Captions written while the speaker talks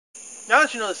Now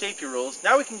that you know the safety rules,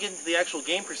 now we can get into the actual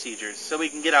game procedures so we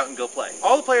can get out and go play.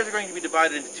 All the players are going to be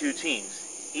divided into 2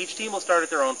 teams. Each team will start at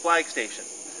their own flag station.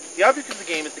 The object of the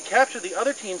game is to capture the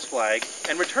other team's flag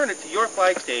and return it to your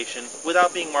flag station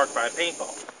without being marked by a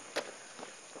paintball.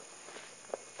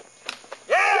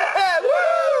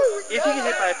 If you get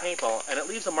hit by a paintball and it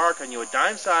leaves a mark on you a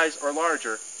dime size or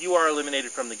larger, you are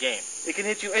eliminated from the game. It can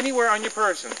hit you anywhere on your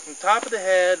person, from top of the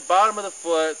head, bottom of the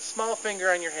foot, small finger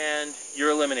on your hand,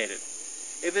 you're eliminated.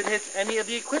 If it hits any of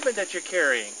the equipment that you're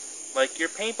carrying, like your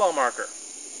paintball marker,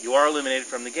 you are eliminated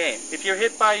from the game. If you're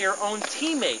hit by your own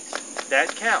teammate,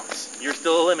 that counts. You're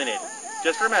still eliminated.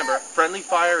 Just remember, friendly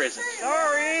fire isn't.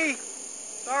 Sorry!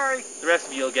 The rest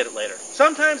of you will get it later.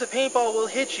 Sometimes a paintball will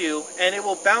hit you and it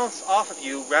will bounce off of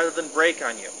you rather than break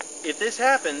on you. If this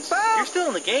happens, you're still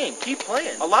in the game. Keep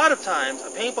playing. A lot of times, a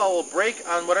paintball will break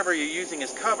on whatever you're using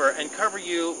as cover and cover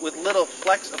you with little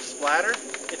flecks of splatter.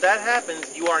 If that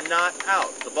happens, you are not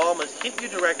out. The ball must hit you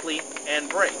directly and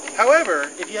break. However,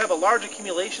 if you have a large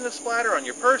accumulation of splatter on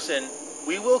your person,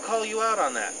 we will call you out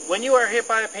on that. When you are hit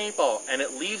by a paintball and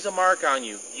it leaves a mark on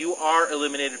you, you are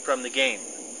eliminated from the game.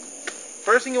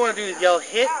 First thing you want to do is yell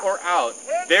hit or out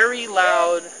very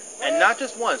loud and not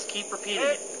just once. Keep repeating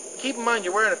it. Keep in mind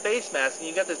you're wearing a face mask and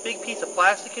you've got this big piece of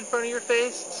plastic in front of your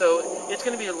face, so it's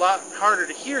going to be a lot harder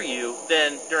to hear you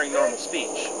than during normal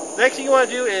speech. The next thing you want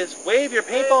to do is wave your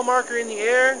paintball marker in the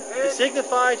air to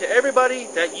signify to everybody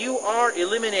that you are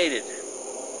eliminated.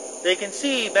 They can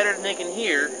see better than they can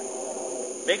hear.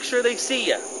 Make sure they see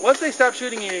you. Once they stop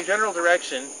shooting in your general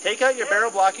direction, take out your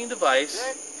barrel blocking device,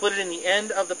 put it in the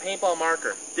end of the paintball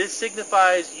marker. This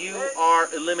signifies you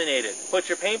are eliminated. Put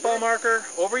your paintball marker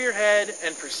over your head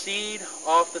and proceed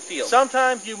off the field.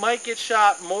 Sometimes you might get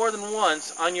shot more than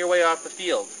once on your way off the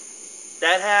field.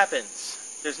 That happens.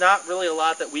 There's not really a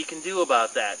lot that we can do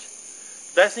about that.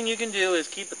 The best thing you can do is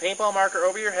keep the paintball marker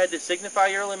over your head to signify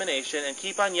your elimination and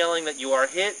keep on yelling that you are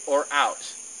hit or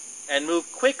out. And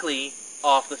move quickly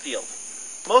off the field.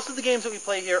 Most of the games that we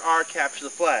play here are capture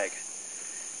the flag.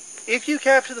 If you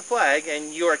capture the flag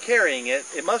and you are carrying it,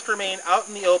 it must remain out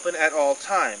in the open at all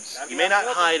times. You may not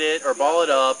hide it or ball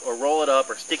it up or roll it up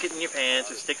or stick it in your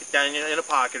pants or stick it down in a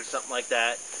pocket or something like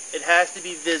that. It has to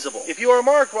be visible. If you are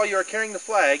marked while you are carrying the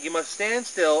flag, you must stand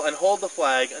still and hold the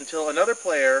flag until another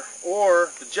player or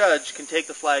the judge can take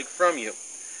the flag from you.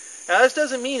 Now this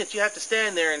doesn't mean that you have to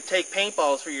stand there and take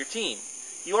paintballs for your team.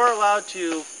 You are allowed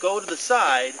to go to the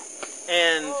side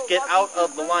and get out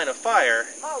of the line of fire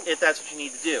if that's what you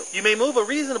need to do. You may move a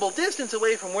reasonable distance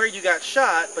away from where you got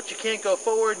shot, but you can't go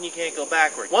forward and you can't go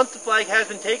backward. Once the flag has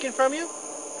been taken from you,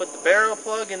 put the barrel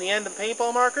plug in the end of the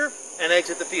paintball marker and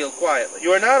exit the field quietly.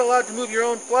 You are not allowed to move your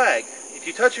own flag. If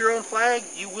you touch your own flag,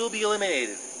 you will be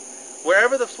eliminated.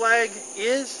 Wherever the flag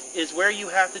is where you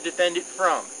have to defend it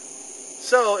from.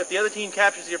 So, if the other team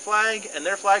captures your flag and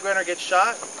their flag runner gets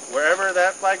shot, wherever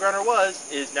that flag runner was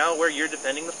is now where you're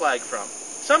defending the flag from.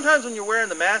 Sometimes when you're wearing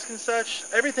the mask and such,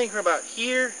 everything from about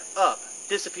here up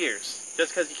disappears,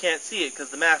 just because you can't see it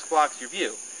because the mask blocks your view.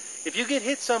 If you get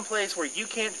hit someplace where you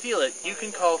can't feel it, you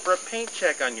can call for a paint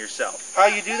check on yourself. How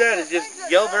you do that is just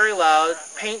yell very loud,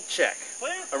 paint check.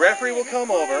 A referee will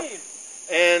come over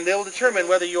and they will determine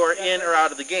whether you are in or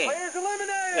out of the game.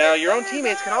 Now, your own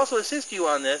teammates can also assist you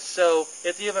on this, so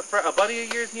if you have a buddy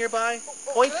of yours nearby,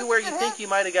 point to where you think you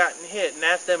might have gotten hit and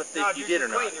ask them if you did or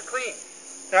not.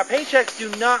 Now, paint checks do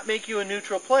not make you a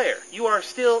neutral player. You are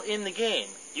still in the game.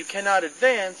 You cannot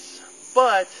advance,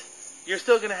 but you're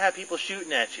still going to have people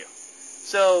shooting at you.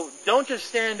 So, don't just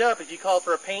stand up if you call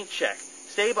for a paint check.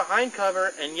 Stay behind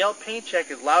cover and yell paint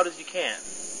check as loud as you can.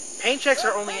 Paint checks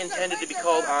are only intended to be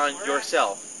called on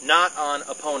yourself, not on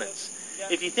opponents.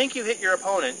 If you think you hit your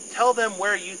opponent, tell them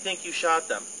where you think you shot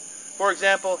them. For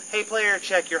example, hey player,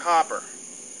 check your hopper.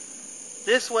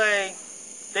 This way,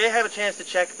 they have a chance to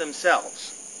check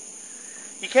themselves.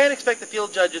 You can't expect the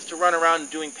field judges to run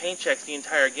around doing paint checks the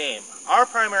entire game. Our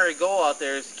primary goal out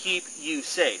there is to keep you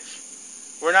safe.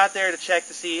 We're not there to check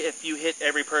to see if you hit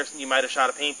every person you might have shot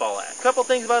a paintball at. A couple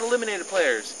things about eliminated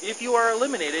players. If you are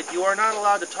eliminated, you are not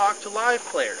allowed to talk to live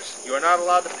players. You are not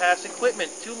allowed to pass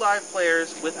equipment to live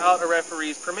players without a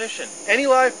referee's permission. Any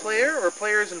live player or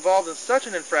players involved in such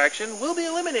an infraction will be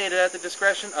eliminated at the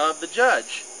discretion of the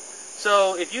judge.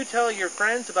 So if you tell your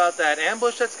friends about that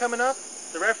ambush that's coming up,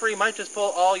 the referee might just pull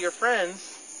all your friends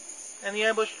and the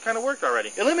ambush kind of worked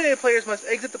already. Eliminated players must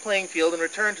exit the playing field and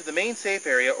return to the main safe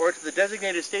area or to the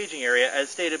designated staging area as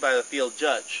stated by the field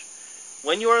judge.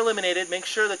 When you are eliminated, make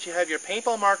sure that you have your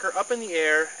paintball marker up in the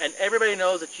air and everybody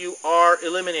knows that you are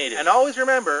eliminated. And always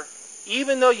remember,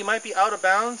 even though you might be out of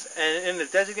bounds and in the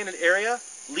designated area,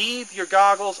 leave your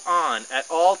goggles on at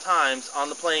all times on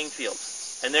the playing field.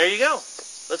 And there you go.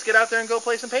 Let's get out there and go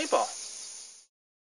play some paintball.